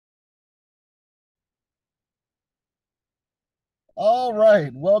All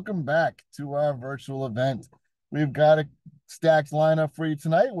right, welcome back to our virtual event. We've got a stacked lineup for you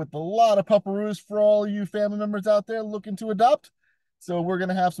tonight with a lot of pupperoos for all you family members out there looking to adopt. So we're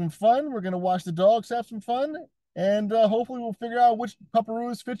gonna have some fun. We're gonna watch the dogs have some fun, and hopefully we'll figure out which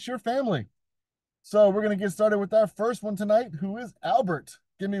pupperoos fits your family. So we're gonna get started with our first one tonight, who is Albert.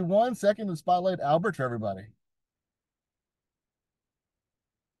 Give me 1 second to spotlight Albert for everybody.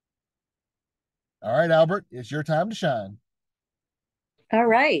 All right, Albert, it's your time to shine. All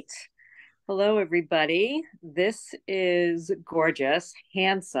right. Hello, everybody. This is gorgeous,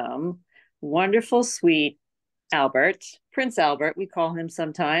 handsome, wonderful, sweet Albert, Prince Albert, we call him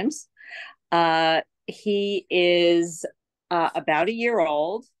sometimes. He is about a year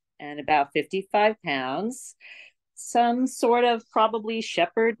old and about 55 pounds, some sort of probably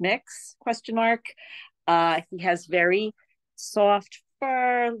shepherd mix, question mark. He has very soft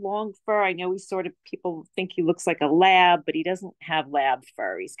fur, long fur. I know he sort of, people think he looks like a lab, but he doesn't have lab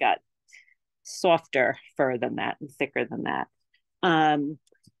fur. He's got softer fur than that and thicker than that. Um,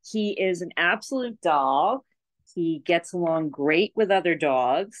 he is an absolute doll. He gets along great with other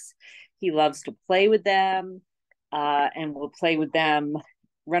dogs. He loves to play with them and will play with them,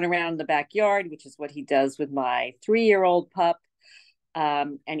 run around the backyard, which is what he does with my 3-year-old pup.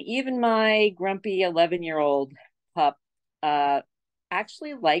 And even my grumpy 11-year-old pup uh,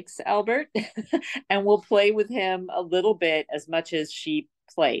 actually likes Albert and will play with him a little bit as much as she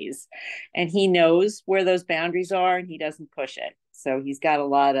plays. And he knows where those boundaries are and he doesn't push it. So he's got a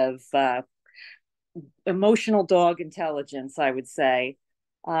lot of emotional dog intelligence, I would say.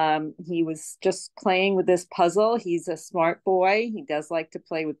 He was just playing with this puzzle. He's a smart boy. He does like to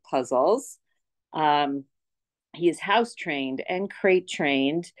play with puzzles. Um, he is house trained and crate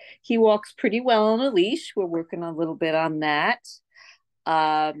trained. He walks pretty well on a leash. We're working a little bit on that.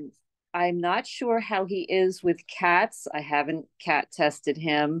 Um, I'm not sure how he is with cats. I haven't cat tested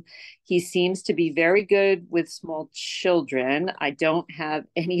him. He seems to be very good with small children. I don't have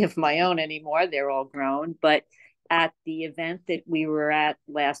any of my own anymore. They're all grown. But at the event that we were at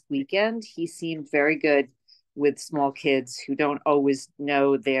last weekend, he seemed very good with small kids who don't always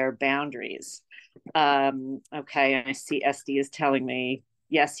know their boundaries. Okay, and I see SD is telling me,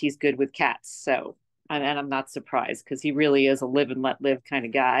 yes, he's good with cats. So and I'm not surprised because he really is a live and let live kind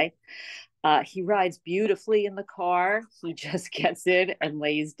of guy. He rides beautifully in the car. He just gets in and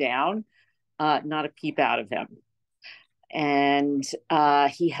lays down, not a peep out of him. And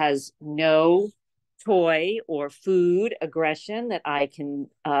he has no toy or food aggression that I can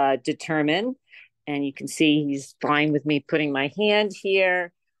determine. And you can see he's fine with me putting my hand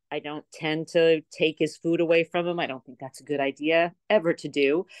here. I don't tend to take his food away from him. I don't think that's a good idea ever to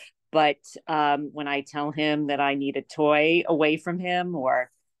do. But when I tell him that I need a toy away from him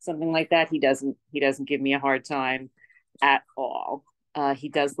or something like that, he doesn't give me a hard time at all. He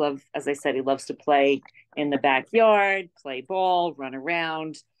does love, as I said, he loves to play in the backyard, play ball, run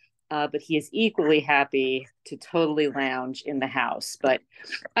around. But he is equally happy to totally lounge in the house. But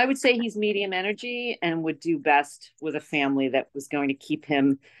I would say he's medium energy and would do best with a family that was going to keep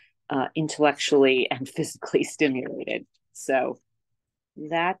him intellectually and physically stimulated. So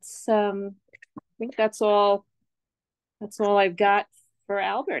that's I think that's all I've got for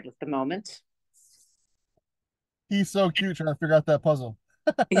Albert at the moment. He's so cute trying to figure out that puzzle.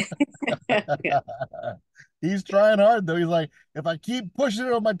 Yeah, He's trying hard though. He's like, if I keep pushing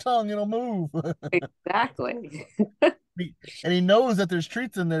it on my tongue, it'll move. exactly. And he knows that there's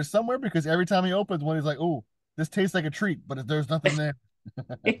treats in there somewhere because every time he opens one, he's like, "Oh, this tastes like a treat," but if there's nothing there,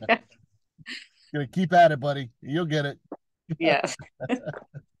 gonna keep at it, buddy. You'll get it. Yes.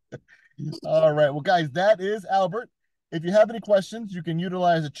 All right. Well, guys, that is Albert. If you have any questions, you can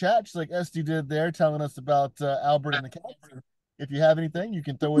utilize the chat, just like Esty did there, telling us about Albert and the cats. If you have anything, you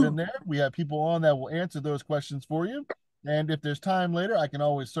can throw it in there. We have people on that will answer those questions for you. And if there's time later, I can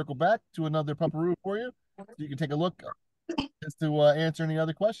always circle back to another pupperoo for you, so you can take a look as to answer any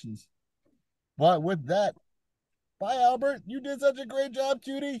other questions. But with that, bye, Albert. You did such a great job,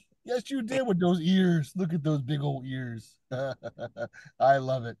 cutie. Yes, you did with those ears. Look at those big old ears. I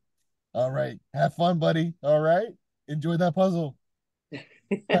love it. All right. Have fun, buddy. All right. Enjoy that puzzle.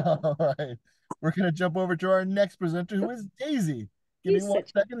 All right. We're going to jump over to our next presenter, who is Daisy. Give me He's one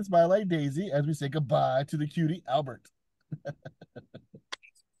such second to spotlight Daisy as we say goodbye to the cutie Albert.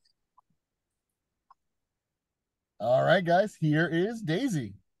 All right, guys. Here is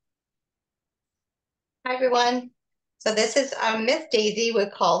Daisy. Hi, everyone. So this is Miss Daisy, we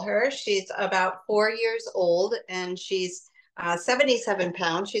call her. She's about 4 years old and she's 77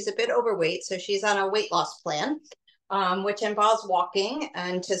 pounds. She's a bit overweight, so she's on a weight loss plan. which involves walking.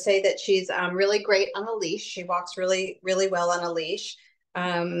 And to say that she's really great on a leash, she walks really, really well on a leash.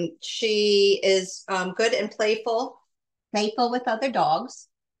 She is good and playful with other dogs.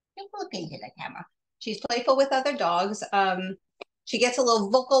 You're looking at the camera. She's playful with other dogs. She gets a little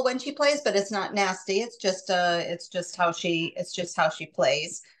vocal when she plays, but it's not nasty. It's just how she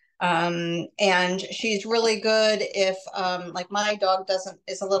plays. And she's really good if like my dog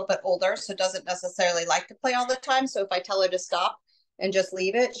is a little bit older, so doesn't necessarily like to play all the time. So if I tell her to stop and just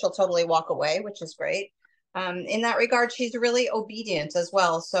leave it, she'll totally walk away, which is great. In that regard, she's really obedient as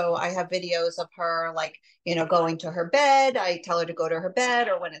well. So I have videos of her, like, going to her bed. I tell her to go to her bed,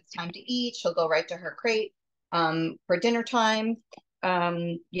 or when it's time to eat, she'll go right to her crate for dinner time.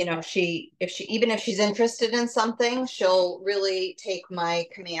 Even if she's interested in something, she'll really take my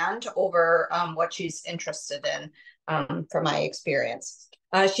command over what she's interested in, from my experience.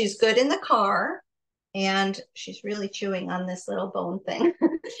 She's good in the car, and she's really chewing on this little bone thing.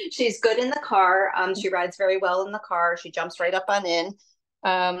 She's good in the car. She rides very well in the car. She jumps right up on in.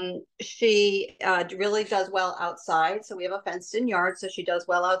 She really does well outside. So we have a fenced in yard, so she does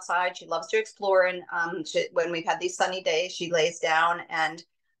well outside. She loves to explore. And when we've had these sunny days, she lays down and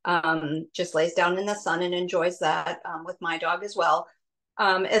just lays down in the sun and enjoys that, with my dog as well.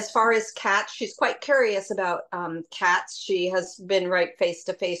 As far as cats, she's quite curious about cats. She has been right face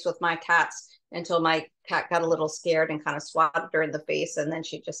to face with my cats until my cat got a little scared and kind of swatted her in the face, and then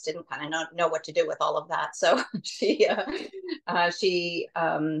she just didn't kind of know what to do with all of that. So I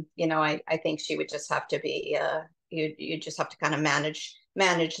think she would just have to be, you just have to kind of manage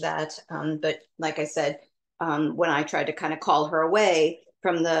that. But like I said, when I tried to kind of call her away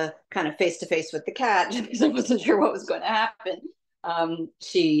from the kind of face to face with the cat, because I wasn't sure what was going to happen,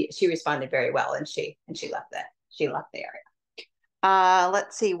 she responded very well, and she left the area.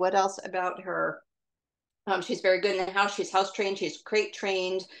 Let's see what else about her. She's very good in the house. She's house trained. She's crate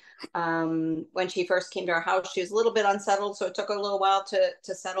trained. When she first came to our house, she was a little bit unsettled, so it took her a little while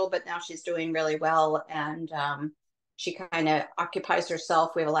to settle, but now she's doing really well. And she kind of occupies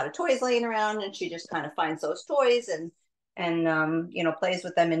herself. We have a lot of toys laying around, and she just kind of finds those toys and plays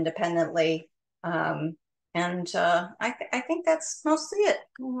with them independently. I think that's mostly it.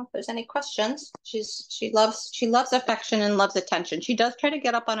 I don't know if there's any questions. She loves affection and loves attention. She does try to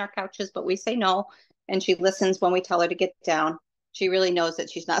get up on our couches, but we say no, and she listens when we tell her to get down. She really knows that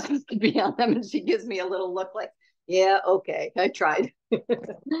she's not supposed to be on them, and she gives me a little look like, yeah, okay, I tried.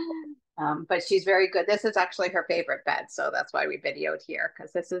 But she's very good. This is actually her favorite bed, so that's why we videoed here,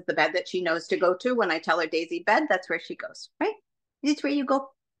 because this is the bed that she knows to go to. When I tell her Daisy bed, that's where she goes, right? This is where you go.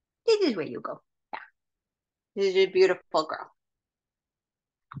 This is where you go. This is a beautiful girl.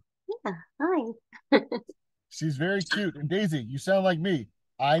 Yeah, hi. She's very cute. And Daisy, you sound like me.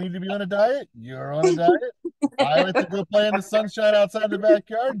 I need to be on a diet. You're on a diet. I like to go play in the sunshine outside the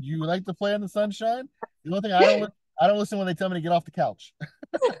backyard. You like to play in the sunshine. The only thing I don't listen when they tell me to get off the couch.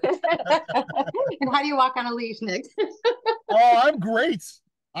 And how do you walk on a leash, Nick? Oh, I'm great.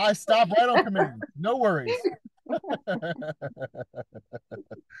 I stop right on command. No worries.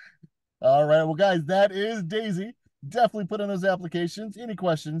 All right. Well, guys, that is Daisy. Definitely put in those applications. Any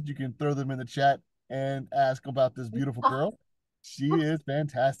questions, you can throw them in the chat and ask about this beautiful girl. She is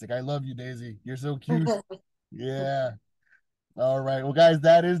fantastic. I love you, Daisy. You're so cute. Yeah. All right. Well, guys,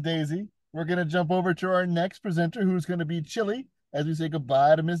 that is Daisy. We're going to jump over to our next presenter, who's going to be Chili, as we say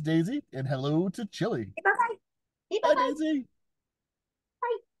goodbye to Miss Daisy and hello to Chili. Bye-bye. Bye, Daisy.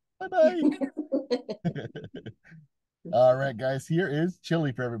 Bye-bye. All right, guys, here is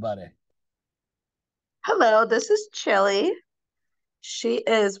Chili for everybody. Hello, this is Chili. She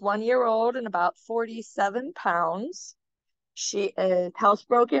is 1 year old and about 47 pounds. She is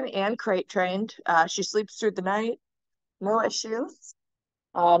housebroken and crate trained. She sleeps through the night, no issues,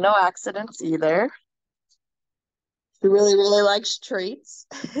 no accidents either. She really, really likes treats.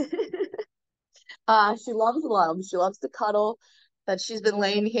 She loves love. She loves to cuddle. But she's been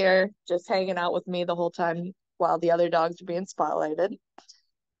laying here just hanging out with me the whole time while the other dogs are being spotlighted.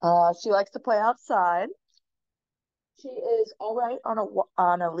 She likes to play outside. She is all right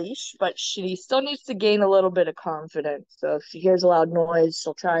on a leash, but she still needs to gain a little bit of confidence. So if she hears a loud noise,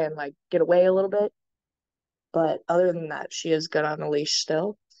 she'll try and like get away a little bit. But other than that, she is good on a leash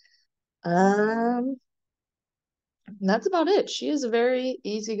still. That's about it. She is a very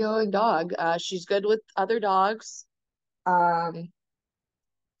easygoing dog. She's good with other dogs.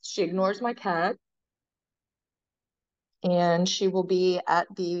 She ignores my cat. And she will be at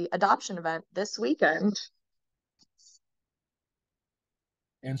the adoption event this weekend.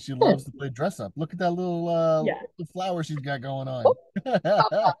 And she loves to play dress up. Look at that little flower she's got going on.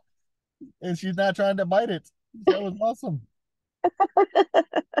 Oh. And she's not trying to bite it. That was awesome.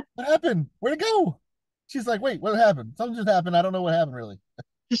 What happened? Where'd it go? She's like, wait, what happened? Something just happened. I don't know what happened really.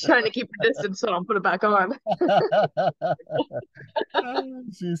 She's trying to keep her distance so I don't put it back on.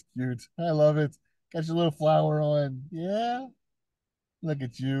 She's cute. I love it. Got your little flower on. Yeah. Look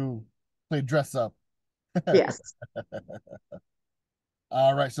at you. Play dress up. Yes.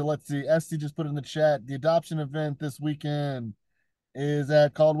 All right. So let's see. Esty just put in the chat. The adoption event this weekend is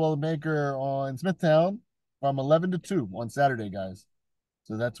at Caldwell and Maker on Smithtown from 11 to 2 on Saturday, guys.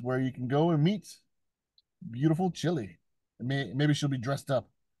 So that's where you can go and meet beautiful Chili. Maybe she'll be dressed up.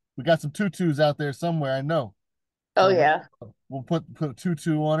 We got some tutus out there somewhere, I know. Oh So yeah. we'll put a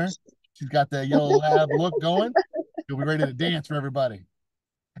tutu on her. She's got that yellow lab look going. She'll be ready to dance for everybody.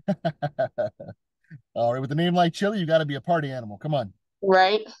 All right, with a name like Chili, you got to be a party animal. Come on.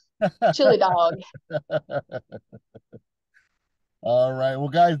 Right. Chili dog. All right. Well,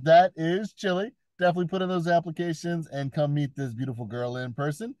 guys, that is Chili. Definitely put in those applications and come meet this beautiful girl in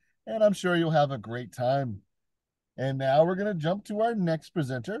person. And I'm sure you'll have a great time. And now we're going to jump to our next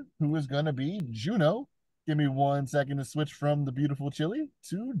presenter, who is going to be Juno. Give me 1 second to switch from the beautiful Chili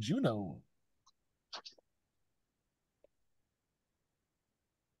to Juno.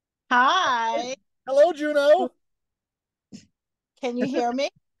 Hi, Hello, Juno. can you hear me?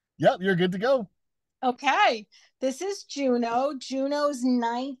 Yep, you're good to go. Okay, this is Juno. Juno's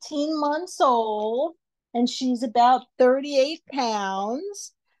 19 months old and she's about 38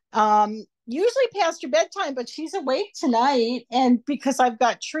 pounds. Usually past her bedtime, but she's awake tonight. And because I've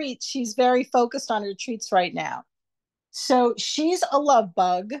got treats, she's very focused on her treats right now. So she's a love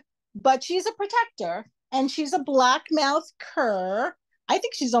bug, but she's a protector and she's a black mouth cur. I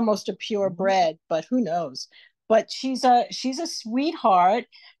think she's almost a purebred, but who knows? But she's a sweetheart,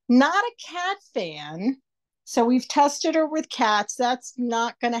 not a cat fan. So we've tested her with cats. That's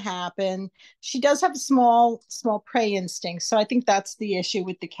not going to happen. She does have a small prey instinct, so I think that's the issue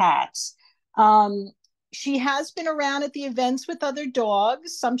with the cats. Um, she has been around at the events with other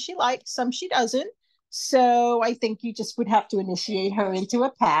dogs. Some she likes, some she doesn't. So I think you just would have to initiate her into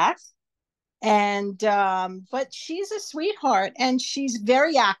a pack. And but she's a sweetheart and she's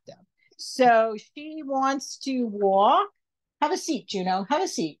very active. So she wants to walk. Have a seat, Juno. Have a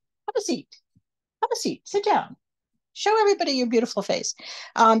seat. Have a seat. Have a seat. Sit down. Show everybody your beautiful face.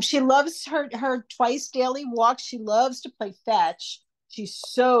 She loves her twice daily walks. She loves to play fetch. She's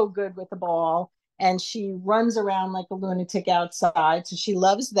so good with the ball, and she runs around like a lunatic outside. So she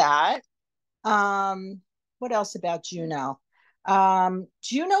loves that. What else about Juno?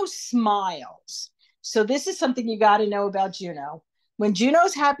 Juno smiles. So this is something you got to know about Juno. When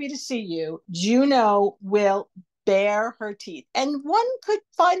Juno's happy to see you, Juno will bare her teeth. And one could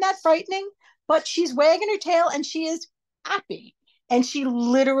find that frightening, but she's wagging her tail and she is happy. And she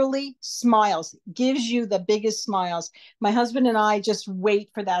literally smiles, gives you the biggest smiles. My husband and I just wait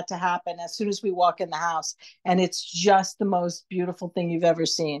for that to happen as soon as we walk in the house. And it's just the most beautiful thing you've ever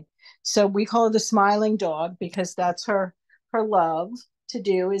seen. So we call her the smiling dog because that's her love to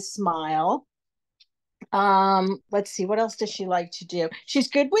do is smile. Let's see, what else does she like to do? She's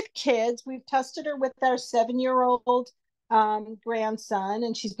good with kids. We've tested her with our 7-year-old grandson,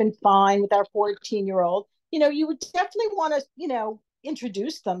 and she's been fine with our 14-year-old. You would definitely want to,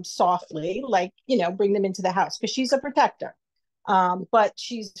 introduce them softly, like, bring them into the house because she's a protector. But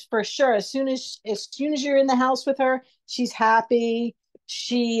she's for sure as soon as you're in the house with her, she's happy.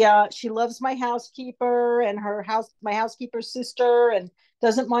 She loves my housekeeper and my housekeeper's sister, and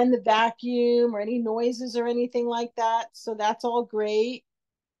doesn't mind the vacuum or any noises or anything like that. So that's all great.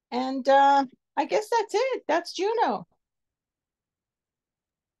 And I guess that's it. That's Juno.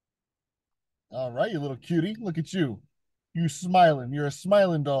 All right, you little cutie. Look at you. You smiling. You're a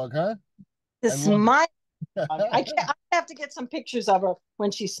smiling dog, huh? The I love smile. it. I have to get some pictures of her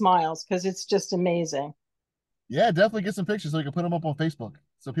when she smiles because it's just amazing. Yeah, definitely get some pictures so you can put them up on Facebook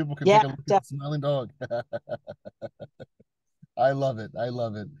so people can Yeah, take a look at the smiling dog. I love it. I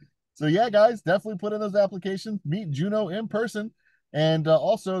love it. So yeah, guys, definitely put in those applications. Meet Juno in person, and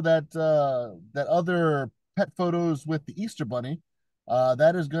also that other pet photos with the Easter Bunny.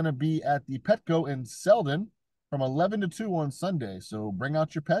 That is going to be at the Petco in Selden from 11 to 2 on Sunday. So bring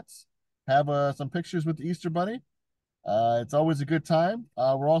out your pets, have some pictures with the Easter Bunny. It's always a good time.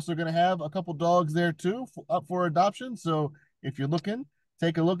 We're also going to have a couple dogs there too up for adoption. So if you're looking,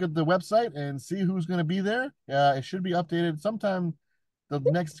 take a look at the website and see who's going to be there. It should be updated sometime the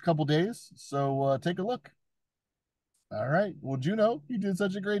next couple days. So take a look. All right. Well, Juno, you did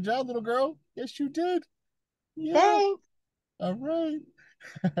such a great job, little girl. Yes, you did. Yeah. thanks. All right.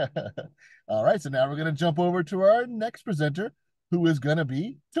 All right. So now we're going to jump over to our next presenter, who is going to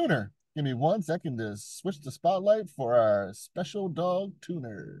be Tooner. Give me 1 second to switch the spotlight for our special dog,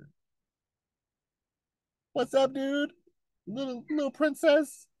 Tooner. What's up, dude? Little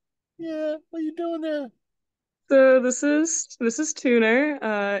princess? Yeah, what you doing there? So this is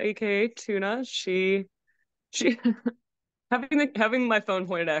Tooner, aka Tuna. She having my phone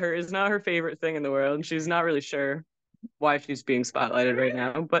pointed at her is not her favorite thing in the world, and she's not really sure why she's being spotlighted right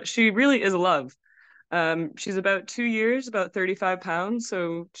now, but she really is a love. She's about 2 years, about 35 pounds,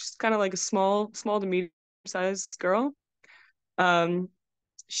 so she's kind of like a small to medium sized girl. Um,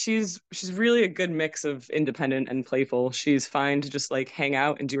 she's really a good mix of independent and playful. She's fine to just like hang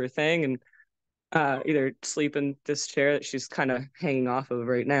out and do her thing and either sleep in this chair that she's kind of hanging off of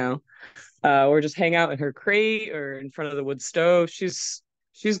right now, or just hang out in her crate or in front of the wood stove. She's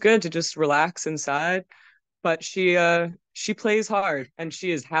good to just relax inside, but she plays hard and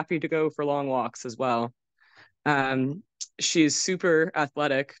she is happy to go for long walks as well. Um, she's super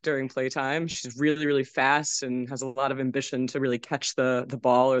athletic during playtime. She's really fast and has a lot of ambition to really catch the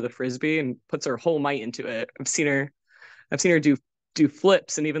ball or the frisbee and puts her whole might into it. I've seen her do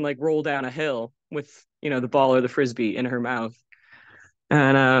flips and even like roll down a hill with the ball or the frisbee in her mouth.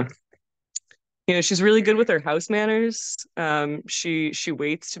 And she's really good with her house manners. She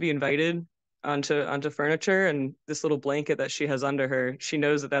waits to be invited onto furniture, and this little blanket that she has under her, she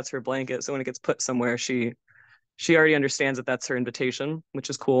knows that that's her blanket. So when it gets put somewhere, she already understands that that's her invitation, which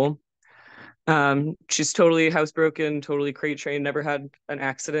is cool. She's totally housebroken, totally crate trained, never had an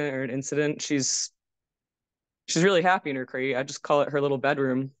accident or an incident. She's really happy in her crate. I just call it her little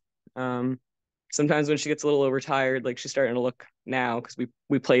bedroom. Sometimes when she gets a little overtired, like she's starting to look now because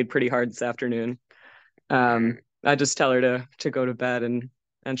we played pretty hard this afternoon. I just tell her to go to bed and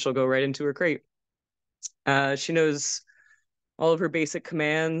she'll go right into her crate. She knows all of her basic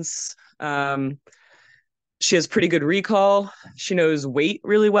commands. She has pretty good recall. She knows wait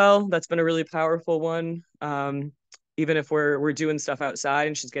really well. That's been a really powerful one. Even if we're doing stuff outside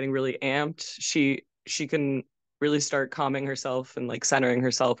and she's getting really amped, she can really start calming herself and like centering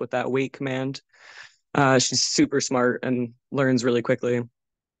herself with that wait command. She's super smart and learns really quickly.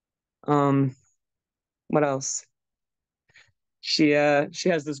 What else? She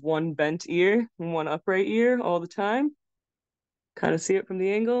has this one bent ear and one upright ear all the time. Kind of see it from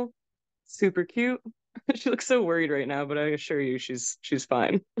the angle. Super cute. She looks so worried right now, but I assure you she's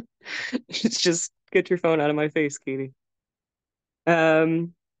fine. It's just get your phone out of my face, Katie.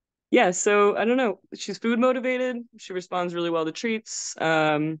 Yeah, so I don't know. She's food motivated. She responds really well to treats.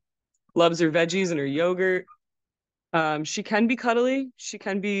 Loves her veggies and her yogurt. She can be cuddly. She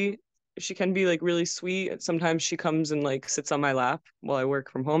can be like really sweet. Sometimes she comes and like sits on my lap while I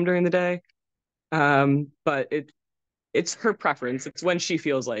work from home during the day. But it's her preference. It's when she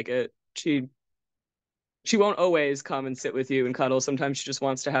feels like it. She won't always come and sit with you and cuddle. Sometimes she just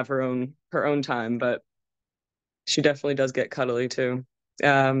wants to have her own time, but she definitely does get cuddly too.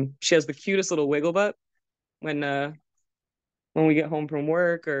 She has the cutest little wiggle butt when we get home from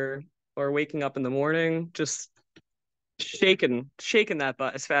work or waking up in the morning, just shaking that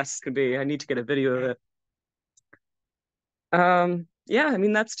butt as fast as could be. I need to get a video of it. Yeah, I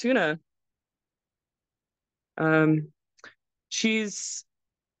mean that's Tuna. Um, she's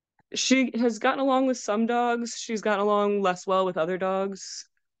she has gotten along with some dogs. She's gotten along less well with other dogs.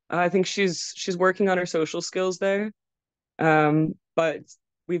 I think she's working on her social skills there. But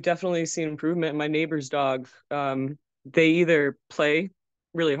we've definitely seen improvement. My neighbor's dog, they either play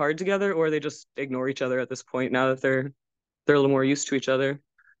really hard together or they just ignore each other at this point now that they're a little more used to each other.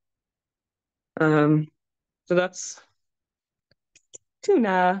 Um, so that's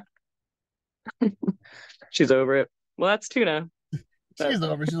Tuna. She's over it. Well, that's Tuna. But She's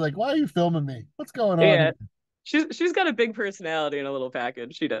over. She's like, why are you filming me? What's going on yeah, here? she's got a big personality in a little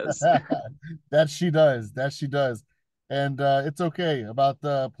package. She does. That she does. That she does. And it's okay about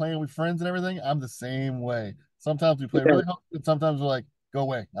playing with friends and everything. I'm the same way. Sometimes we play Yeah. really hard, and sometimes we're like, go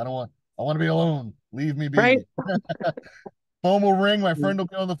away. I want to be alone. Leave me Right? be. Phone will ring. My friend will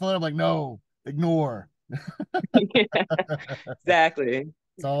be on the phone. I'm like, no, ignore. Yeah, exactly.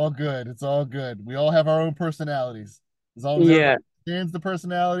 It's all good. It's all good. We all have our own personalities. As long as everybody Yeah, understands the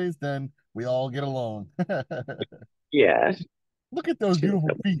personalities, then we all get along. yeah. Look at those She's beautiful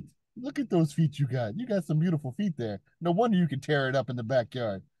feet. Look at those feet you got. You got some beautiful feet there. No wonder you can tear it up in the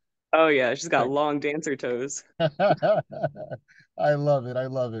backyard. Oh yeah, she's got Right. long dancer toes. I love it. I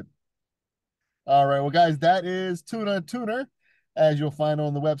love it. All right. Well, guys, that is Tuna Tuner, as you'll find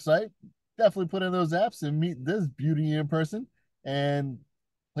on the website. Definitely put in those apps and meet this beauty in person and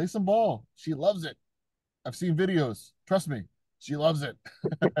play some ball. She loves it. I've seen videos. Trust me, she loves it.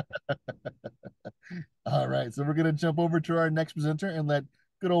 All right. So we're going to jump over to our next presenter and let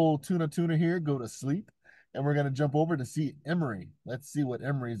good old Tuna here go to sleep. And we're gonna jump over to see Emery. Let's see what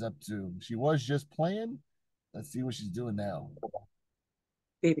Emery's up to. She was just playing. Let's see what she's doing now.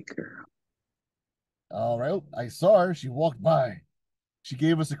 Baby girl. All right. Oh, I saw her. She walked by. She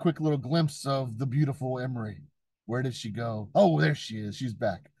gave us a quick little glimpse of the beautiful Emery. Where did she go? Oh, there she is. She's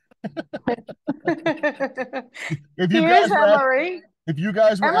back. If you Here's guys were at Emery. if you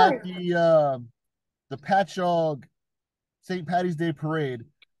guys were at Emery. the Patchogue St. Patty's Day parade,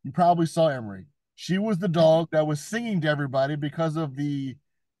 you probably saw Emery. She was the dog that was singing to everybody because of the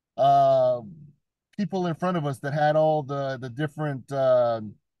uh, people in front of us that had all the different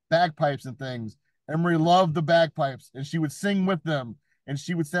bagpipes and things. Emery loved the bagpipes, and she would sing with them, and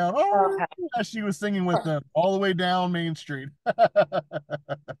she would sound oh Okay. as she was singing with them all the way down Main Street.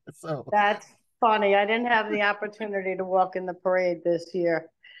 So That's funny. I didn't have the opportunity to walk in the parade this year.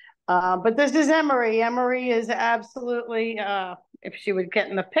 But this is Emery. Emery is absolutely, if she would get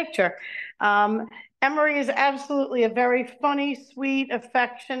in the picture, Emery is absolutely a very funny, sweet,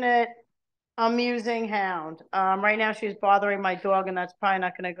 affectionate, amusing hound. Right now she's bothering my dog, and that's probably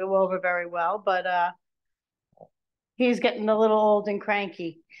not going to go over very well, but he's getting a little old and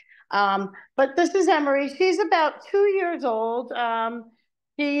cranky. But this is Emery. She's about 2 years old.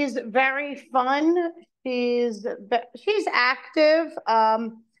 She's very fun. She's active,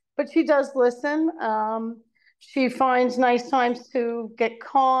 but she does listen. She finds nice times to get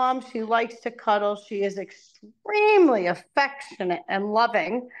calm. She likes to cuddle. She is extremely affectionate and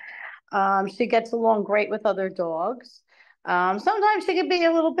loving. She gets along great with other dogs. Sometimes she can be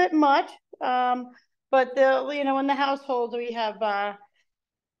a little bit much, but in the household we have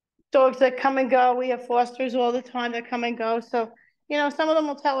dogs that come and go. We have fosters all the time that come and go. So, some of them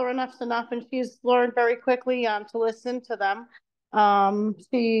will tell her enough's enough, and she's learned very quickly to listen to them.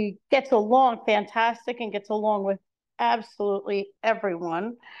 She gets along fantastic and gets along with absolutely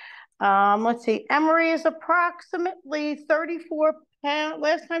everyone. Let's see. Emery is approximately 34 pounds.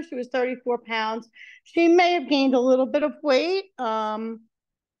 Last time she was 34 pounds. She may have gained a little bit of weight.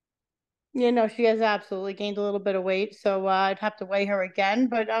 She has absolutely gained a little bit of weight, so I'd have to weigh her again.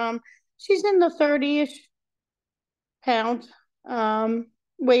 But she's in the 30-ish pound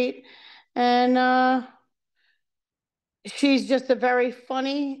weight, and she's just a very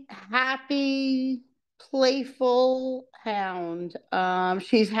funny, happy, playful hound.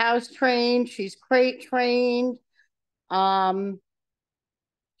 She's house trained. She's crate trained. Um,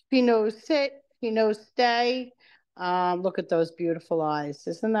 she knows sit. She knows stay. Look at those beautiful eyes.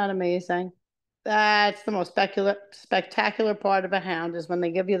 Isn't that amazing? That's the most spectacular part of a hound is when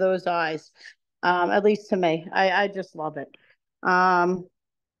they give you those eyes. At least to me, I just love it. And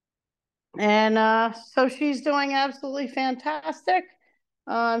so she's doing absolutely fantastic.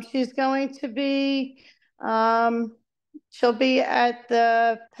 She's going to be, she'll be at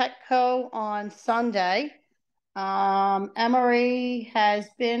the Petco on Sunday. Emery has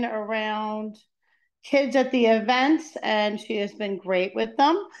been around kids at the events, and she has been great with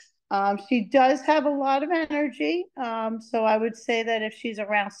them. She does have a lot of energy. So I would say that if she's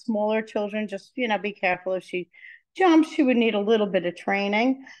around smaller children, just, be careful. If she jumps, she would need a little bit of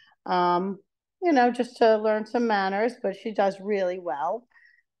training, just to learn some manners, but she does really well.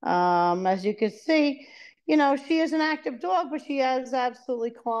 As you can see, she is an active dog, but she is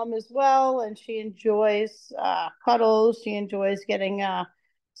absolutely calm as well. And she enjoys cuddles. She enjoys getting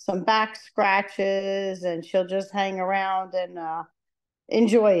some back scratches, and she'll just hang around and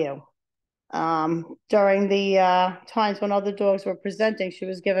enjoy you. During the times when other dogs were presenting, she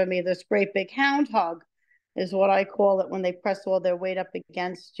was giving me this great big hound hug, is what I call it, when they press all their weight up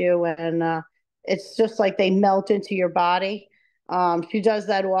against you, and it's just like they melt into your body. She does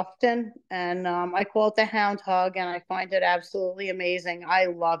that often, and I call it the hound hug, and I find it absolutely amazing. I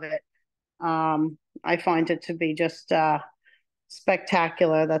love it. I find it to be just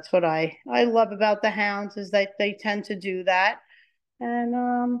spectacular. That's what I love about the hounds, is that they tend to do that.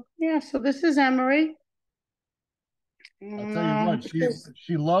 And yeah, so this is Emery. I'll tell you what,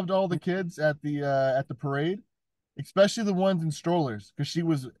 she loved all the kids at the parade, especially the ones in strollers, because she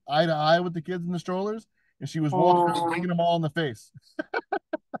was eye to eye with the kids in the strollers, and she was walking around kicking them all in the face.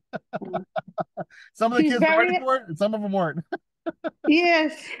 Some of the She's kids were ready for it, and some of them weren't.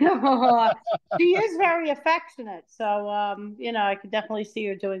 Yes, she is very affectionate. So, I could definitely see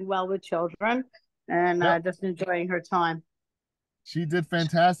her doing well with children and Yep. just enjoying her time. She did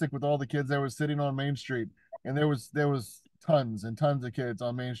fantastic with all the kids that were sitting on Main Street, and there was tons and tons of kids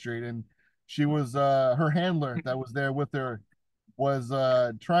on Main Street, and she was her handler that was there with her was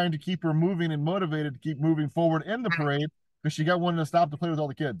trying to keep her moving and motivated to keep moving forward in the parade, because she got one to stop to play with all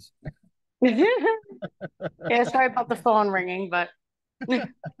the kids. Yeah, sorry about the phone ringing, but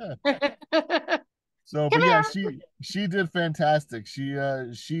So, Come but yeah, here. she did fantastic. She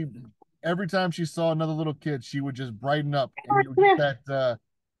every time she saw another little kid, she would just brighten up, and you would Come get here.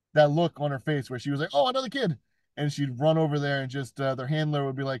 that look on her face where she was like, "Oh, another kid," and she'd run over there and just their handler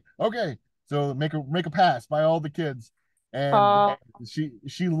would be like, "Okay, so make a pass by all the kids," and Uh,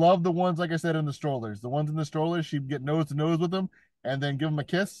 she loved the ones like I said in the strollers. The ones in the strollers, she'd get nose to nose with them and then give them a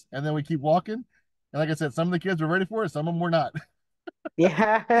kiss, and then we keep walking. And like I said, some of the kids were ready for it, some of them were not.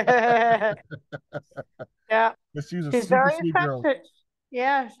 yeah. Yeah. But she's a She's super very sweet girl. affectionate.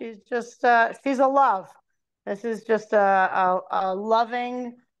 Yeah, she's a love. This is just a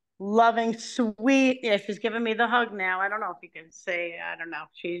loving, loving, sweet. Yeah, she's giving me the hug now. I don't know if you can say, I don't know.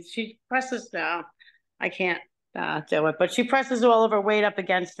 She presses no, I can't do it, but she presses all of her weight up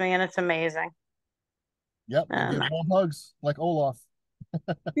against me, and it's amazing. Yep, and And give warm hugs like Olaf.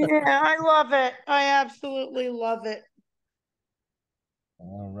 yeah, I love it. I absolutely love it.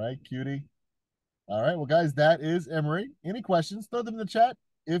 All right, cutie. All right, well, guys, that is Emery. Any questions? Throw them in the chat.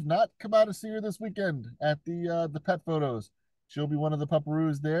 If not, come out and see her this weekend at the pet photos. She'll be one of the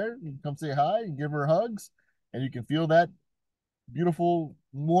pupperoos there. You can come say hi and give her hugs, and you can feel that beautiful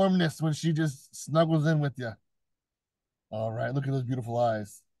warmness when she just snuggles in with you. All right, look at those beautiful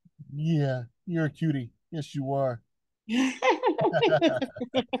eyes. Yeah, you're a cutie. Yes, you are.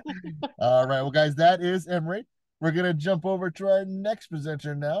 All right, well, guys, that is Emery. We're gonna jump over to our next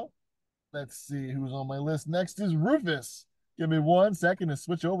presenter now. Let's see who's on my list. Next is Rufus. Give me 1 second to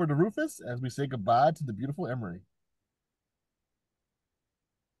switch over to Rufus as we say goodbye to the beautiful Emery.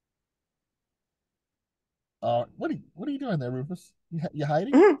 What are you doing there, Rufus? You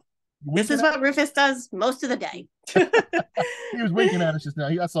hiding? Mhm. You This winking is at what Rufus does most of the day. He was winking at us just now.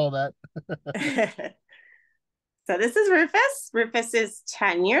 I saw that. So this is Rufus. Rufus is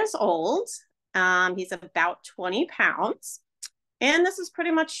 10 years old. He's about 20 pounds. And this is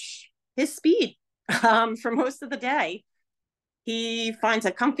pretty much his speed for most of the day. He finds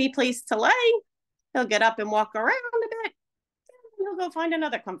a comfy place to lay. He'll get up and walk around a bit. And he'll go find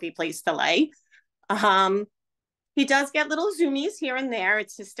another comfy place to lay. He does get little zoomies here and there.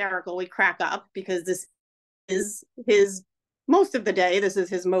 It's hysterical. We crack up because this is his most of the day. This is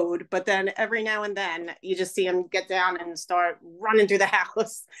his mode. But then every now and then you just see him get down and start running through the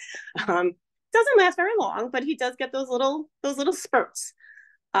house. Doesn't last very long, but he does get those little spurts.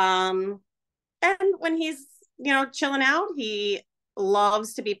 And when he's chilling out, he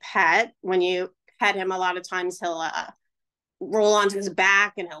loves to be pet. When you pet him, a lot of times he'll roll onto his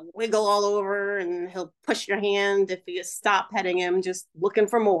back and he'll wiggle all over and he'll push your hand if you stop petting him, just looking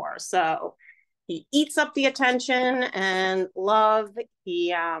for more. So he eats up the attention and love.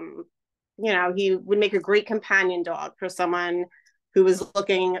 He he would make a great companion dog for someone who was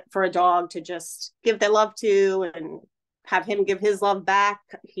looking for a dog to just give their love to and have him give his love back.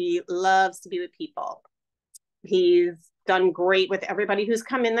 He loves to be with people. He's done great with everybody who's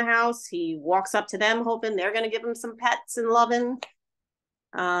come in the house. He walks up to them hoping they're going to give him some pets and loving.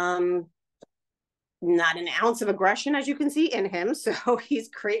 Not an ounce of aggression, as you can see, in him. So he's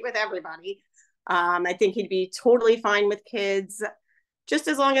great with everybody. I think he'd be totally fine with kids, just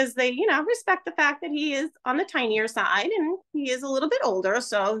as long as they, respect the fact that he is on the tinier side and he is a little bit older.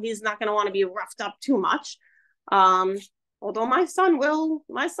 So he's not going to want to be roughed up too much. Although my son will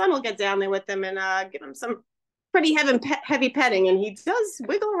get down there with him and give him some pretty heavy petting, and he does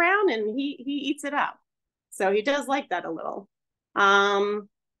wiggle around and he eats it up. So he does like that a little.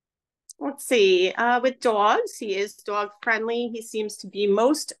 Let's see. With dogs, he is dog friendly. He seems to be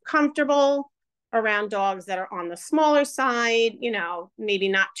most comfortable around dogs that are on the smaller side, maybe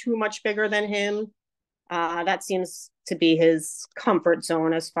not too much bigger than him. That seems to be his comfort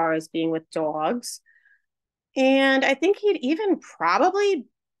zone as far as being with dogs. And I think he'd even probably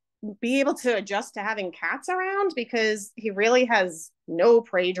be able to adjust to having cats around because he really has no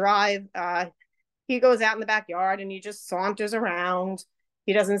prey drive. He goes out in the backyard and he just saunters around.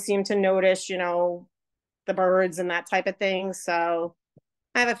 He doesn't seem to notice, the birds and that type of thing. So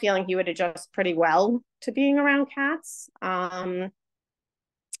I have a feeling he would adjust pretty well to being around cats.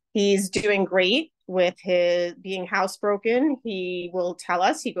 He's doing great with his being housebroken. He will tell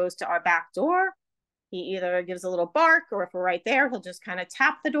us. He goes to our back door. He either gives a little bark, or if we're right there, he'll just kind of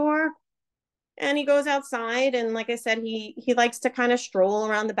tap the door. And he goes outside. And like I said, he likes to kind of stroll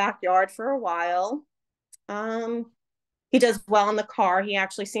around the backyard for a while. He does well in the car. He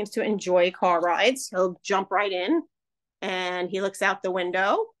actually seems to enjoy car rides. He'll jump right in and he looks out the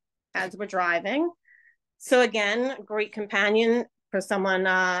window as we're driving. So again, great companion for someone,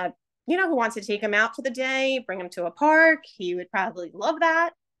 who wants to take him out for the day, bring him to a park. He would probably love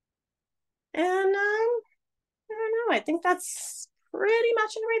that. And I don't know. I think that's pretty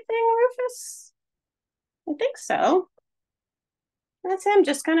much everything, Rufus. I think so. That's him,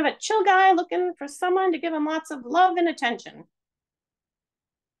 just kind of a chill guy looking for someone to give him lots of love and attention.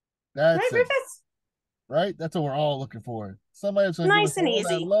 That's Right, it. Rufus? Right? That's what we're all looking for. Somebody that's going to give us Nice and all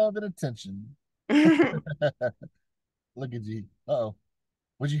that easy. love and attention. Look at G. Uh-oh.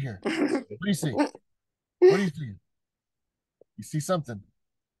 What'd you hear? What do you see? What do you see? You see something.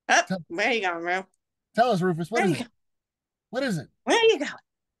 Oh, where you going, Ru? Tell us, Rufus. What Where is you it? go? What is it? Where you going?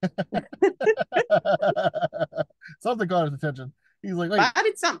 Something caught his attention. He's like, wait,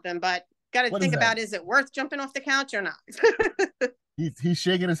 Spotted something, but got to what is think that? about, is it worth jumping off the couch or not? He's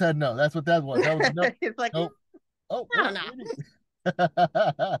shaking his head no. That's what that was. That was nope. It's like, Nope. Oh, I don't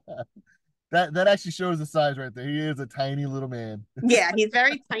know. That actually shows the size right there. He is a tiny little man. Yeah, he's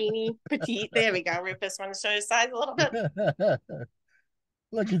very tiny, petite. There we go. Rufus, want to show his size a little bit?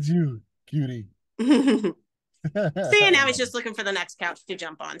 Look at you, cutie. See, now he's just looking for the next couch to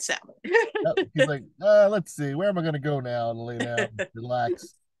jump on. So he's like, let's see, where am I going to go now to lay down,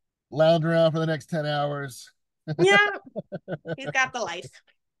 relax, lounge around for the next 10 hours? Yeah, he's got the life.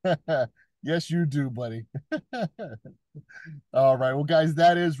 Yes, you do, buddy. All right. Well, guys,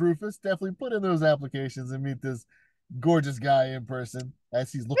 that is Rufus. Definitely put in those applications and meet this gorgeous guy in person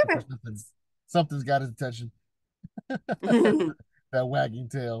as he's looking for something. Something's got his attention. That wagging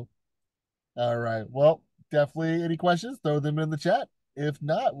tail. All right. Well, definitely any questions, throw them in the chat. If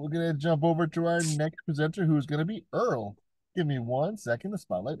not, we're going to jump over to our next presenter, who's going to be Earl. Give me 1 second to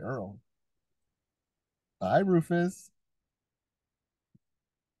spotlight Earl. Hi, Rufus.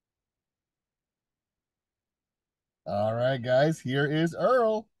 All right, guys, here is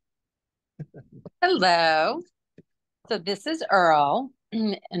Earl. Hello. So this is Earl.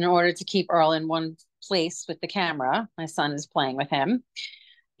 In order to keep Earl in one place with the camera, my son is playing with him.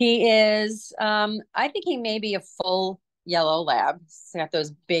 He is, I think he may be a full yellow lab. He's got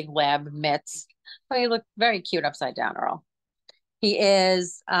those big lab mitts. Oh, you look very cute upside down, Earl. He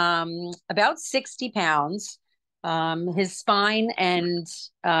is about 60 pounds. His spine and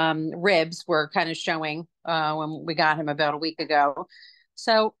ribs were kind of showing when we got him about a week ago.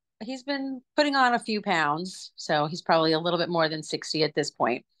 So he's been putting on a few pounds. So he's probably a little bit more than 60 at this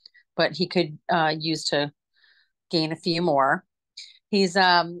point, but he could use to gain a few more. He's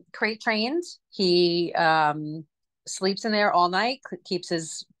crate trained. He sleeps in there all night, keeps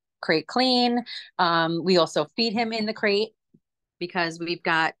his crate clean. We also feed him in the crate because we've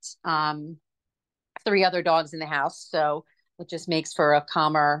got 3 other dogs in the house. So it just makes for a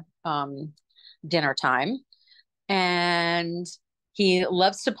calmer dinner time. And he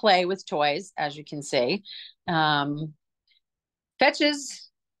loves to play with toys, as you can see. Fetches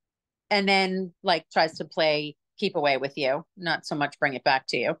and then like tries to play keep away with you, not so much bring it back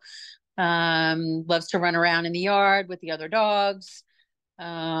to you. Loves to run around in the yard with the other dogs.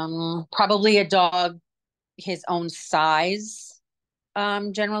 Probably a dog his own size,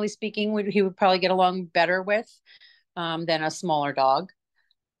 generally speaking, he would probably get along better with than a smaller dog.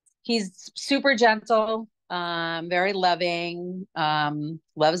 He's super gentle, very loving,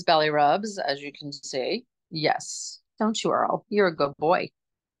 loves belly rubs, as you can see. Yes. Don't you, Earl? You're a good boy.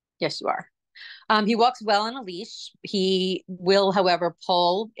 Yes, you are. He walks well on a leash. He will, however,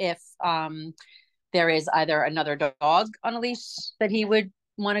 pull if there is either another dog on a leash that he would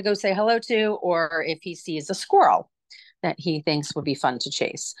want to go say hello to, or if he sees a squirrel that he thinks would be fun to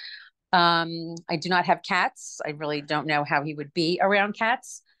chase. I do not have cats. I really don't know how he would be around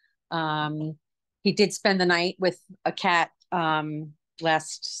cats. He did spend the night with a cat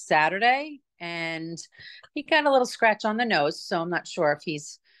last Saturday, and he got a little scratch on the nose, so I'm not sure if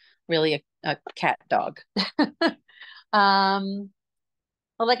he's really a cat dog.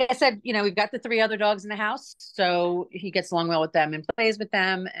 Well, like I said, we've got the 3 other dogs in the house, so he gets along well with them and plays with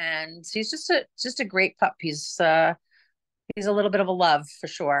them, and he's just a great pup. He's a little bit of a love for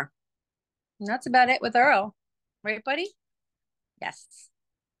sure. And that's about it with Earl, right, buddy? Yes.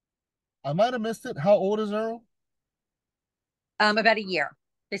 I might have missed it. How old is Earl? About a year.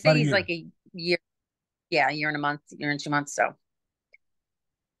 They say he's like a year. Yeah, a year and a month, year and 2 months. So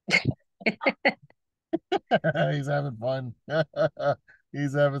He's having fun.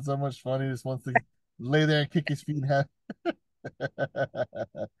 He's having so much fun. He just wants to lay there and kick his feet. I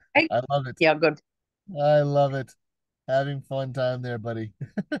love it. Yeah, good. I love it. Having fun time there, buddy.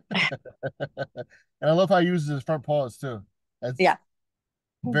 And I love how he uses his front paws too. That's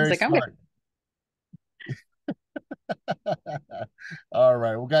very smart. All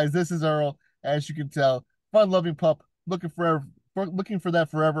right. Well, guys, this is Earl. As you can tell, fun-loving pup, looking for that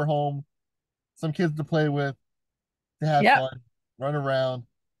forever home. Some kids to play with, to have fun, run around.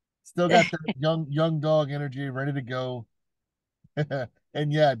 Still got that young dog energy, ready to go.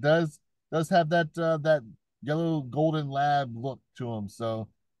 And yeah, it does have that yellow golden lab look to him. So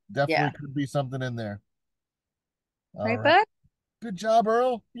Yeah. definitely could be something in there. All Right, right. bud? Good job,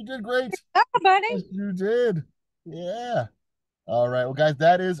 Earl. You did great. Oh, buddy. Yes, you did. Yeah. All right. Well, guys,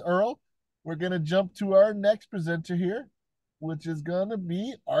 that is Earl. We're gonna jump to our next presenter here, which is gonna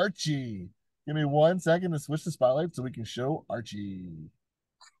be Archie. Give me 1 second to switch the spotlight so we can show Archie.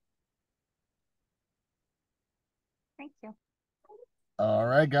 Thank you. All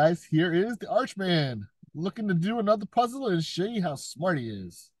right, guys, here is the Archman looking to do another puzzle and show you how smart he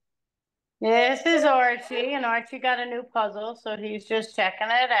is. This is Archie, and Archie got a new puzzle, so he's just checking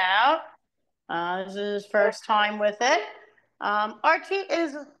it out. This is his first time with it. Archie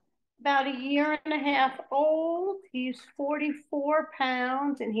is about a year and a half old. He's 44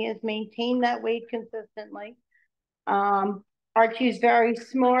 pounds, and he has maintained that weight consistently. Archie's very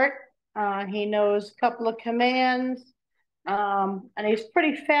smart. He knows a couple of commands. And he's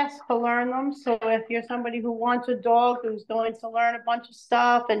pretty fast to learn them. So if you're somebody who wants a dog who's going to learn a bunch of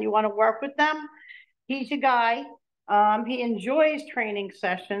stuff and you want to work with them, he's your guy. He enjoys training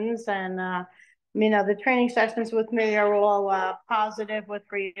sessions, and the training sessions with me are all positive with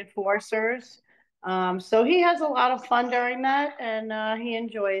reinforcers. So he has a lot of fun during that, and he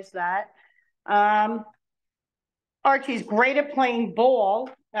enjoys that. Archie's great at playing ball.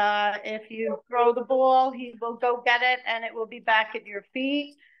 If you throw the ball, he will go get it and it will be back at your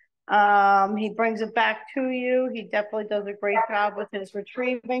feet. He brings it back to you. He definitely does a great job with his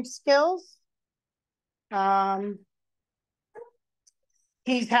retrieving skills.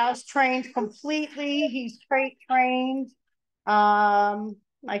 He's house trained completely. He's crate trained.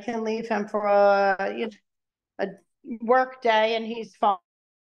 I can leave him for a work day and he's fine.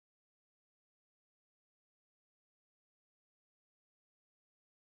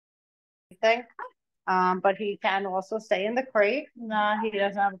 But he can also stay in the crate. He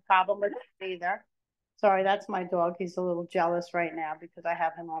doesn't have a problem with it either. Sorry, that's my dog. He's a little jealous right now because I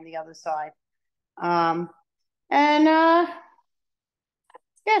have him on the other side.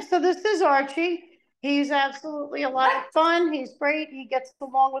 So this is Archie. He's absolutely a lot of fun. He's great. He gets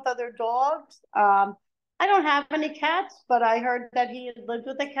along with other dogs. I don't have any cats, but I heard that he had lived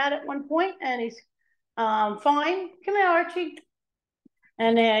with a cat at one point, and he's fine. Come here, Archie.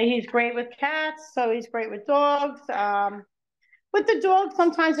 And he's great with cats, so he's great with dogs. With the dogs,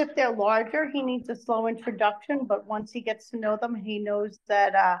 sometimes if they're larger, he needs a slow introduction, but once he gets to know them, he knows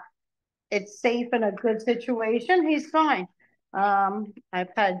that it's safe and a good situation. He's fine.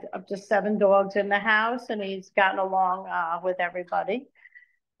 I've had up to 7 dogs in the house, and he's gotten along with everybody.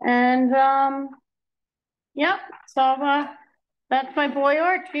 And so that's my boy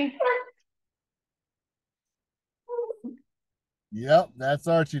Archie. Yep, that's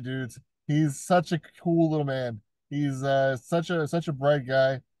Archie, dudes. He's such a cool little man. He's such a bright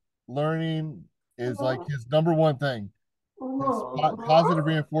guy. Learning is like his number one thing. His positive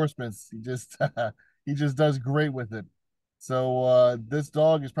reinforcements. He just does great with it. So this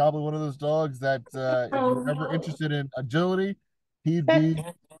dog is probably one of those dogs that if you're ever interested in agility, he'd be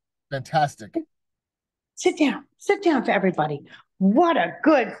fantastic. Sit down for everybody. What a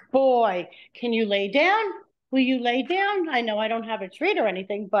good boy. Can you lay down? Will you lay down? I know I don't have a treat or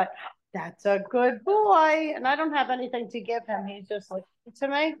anything, but that's a good boy. And I don't have anything to give him. He's just like to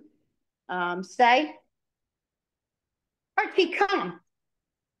me. Stay. Archie, come.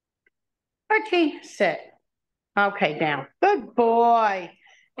 Archie, sit. Okay, down. Good boy.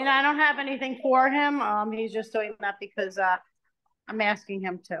 I don't have anything for him. He's just doing that because I'm asking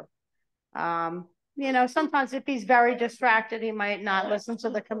him to. Sometimes if he's very distracted, he might not listen to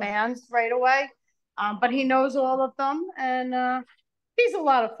the commands right away. But he knows all of them, and he's a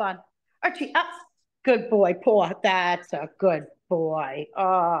lot of fun. Archie, up. Good boy, Paul. That's a good boy.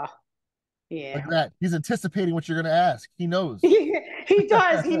 Oh, yeah. Look at that. He's anticipating what you're going to ask. He knows. He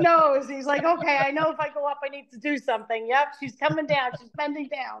does. He knows. He's like, okay, I know if I go up, I need to do something. Yep, she's coming down. She's bending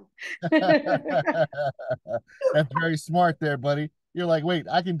down. That's very smart there, buddy. You're like, wait,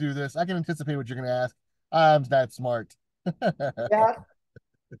 I can do this. I can anticipate what you're going to ask. I'm that smart. Yep.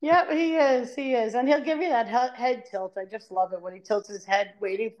 Yep, he is. He is. And he'll give you that head tilt. I just love it when he tilts his head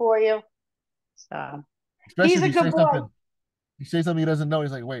waiting for you. So Especially he's if a you good say boy. something. You say something he doesn't know.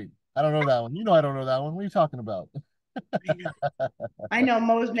 He's like, wait, I don't know that one. I don't know that one. What are you talking about? I know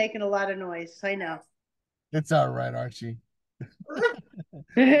Mo's making a lot of noise. I know. It's all right, Archie. All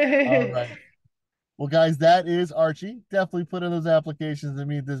right. Well, guys, that is Archie. Definitely put in those applications to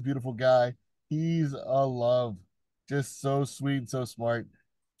meet this beautiful guy. He's a love. Just so sweet, so smart.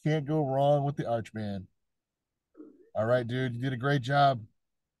 Can't go wrong with the Archman. All right, dude. You did a great job.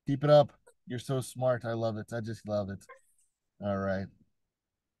 Keep it up. You're so smart. I love it. I just love it. All right.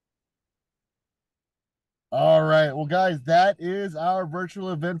 All right. Well, guys, that is our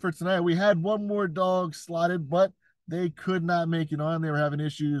virtual event for tonight. We had one more dog slotted, but they could not make it on. They were having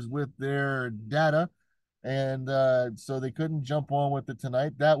issues with their data, and so they couldn't jump on with it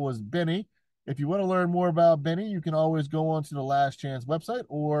tonight. That was Benny. If you want to learn more about Benny, you can always go onto the Last Chance website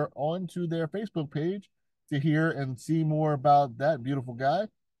or onto their Facebook page to hear and see more about that beautiful guy.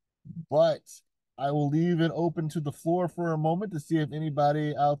 But I will leave it open to the floor for a moment to see if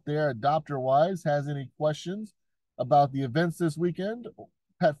anybody out there, adopter wise, has any questions about the events this weekend,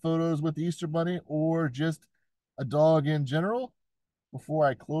 pet photos with the Easter Bunny, or just a dog in general before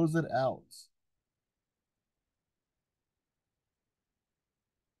I close it out.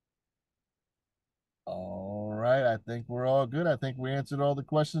 All right, I think we're all good. I think we answered all the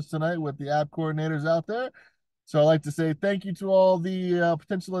questions tonight with the app coordinators out there. So I'd like to say thank you to all the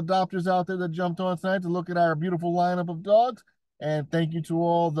potential adopters out there that jumped on tonight to look at our beautiful lineup of dogs. And thank you to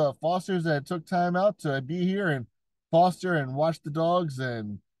all the fosters that took time out to be here and foster and watch the dogs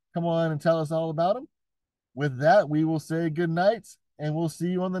and come on and tell us all about them. With that, we will say good night and we'll see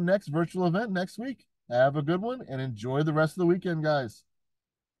you on the next virtual event next week. Have a good one and enjoy the rest of the weekend, guys.